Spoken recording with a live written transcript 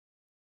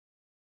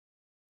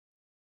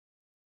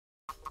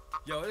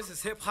Yo, this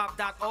is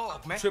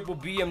hiphop.org, man. Triple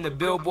BM, the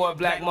Billboard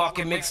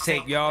Blackmarket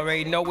Mixtape. You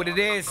already know what it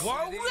is.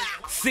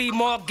 See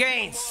more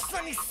gains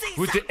Sonny Seeza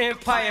with the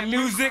Empire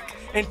Music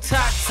and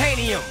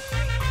Titanium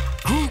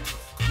Group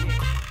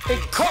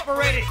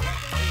Incorporated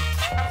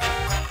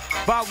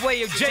by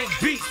way of J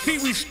Beats, Pee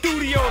Wee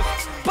Studios,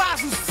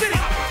 Basel City.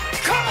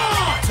 Come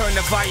on! Turn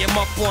the volume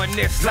up on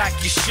this like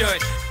you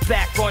should.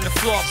 Back on the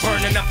floor,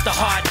 burning up the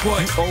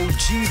hardwood.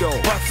 OG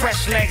though. But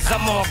fresh legs,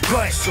 I'm all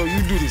good. So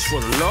you do this for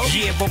the love?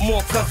 Yeah, but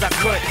more cause I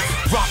could.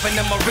 Romping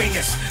them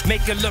arenas,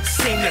 make it look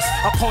seamless.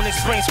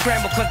 Opponents brain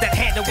scramble cause that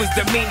handle was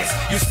the meanest.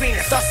 You seen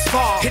us thus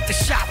far. Hit the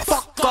shot,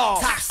 fuck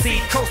off. Top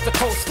seed, coast to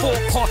coast, full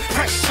court,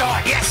 pressure.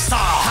 Yes, sir.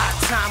 Hot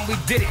time, we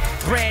did it.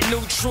 Brand new,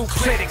 true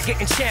critic.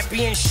 Getting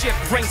championship,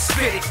 ring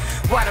spitted.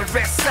 Why the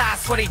rest size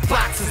for they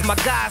boxes? My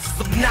guys is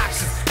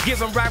obnoxious.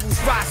 Giving rivals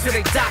rise to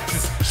they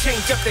doctors.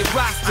 Change up their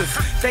rosters.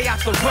 They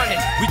out the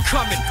running, we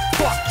coming,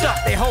 fucked up,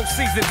 they whole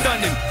season done.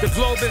 The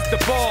globe is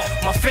the ball,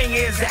 my finger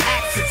is the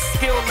axis.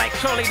 Skill like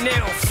curly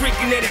nails,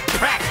 freaking it in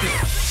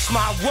practice. It's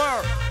my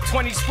word,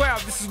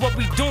 2012, this is what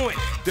we doing.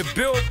 The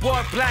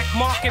Billboard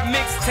Blackmarket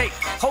Mixtape,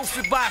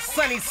 hosted by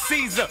Sonny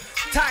Seeza,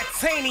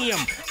 Titanium,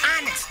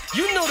 ONYX,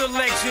 you know the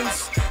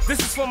legends. This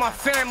is for my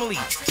family,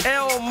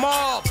 L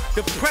Mob,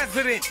 the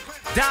president,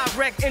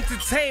 Direct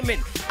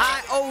Entertainment,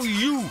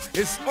 IOU,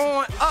 it's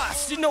on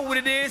us, you know what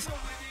it is.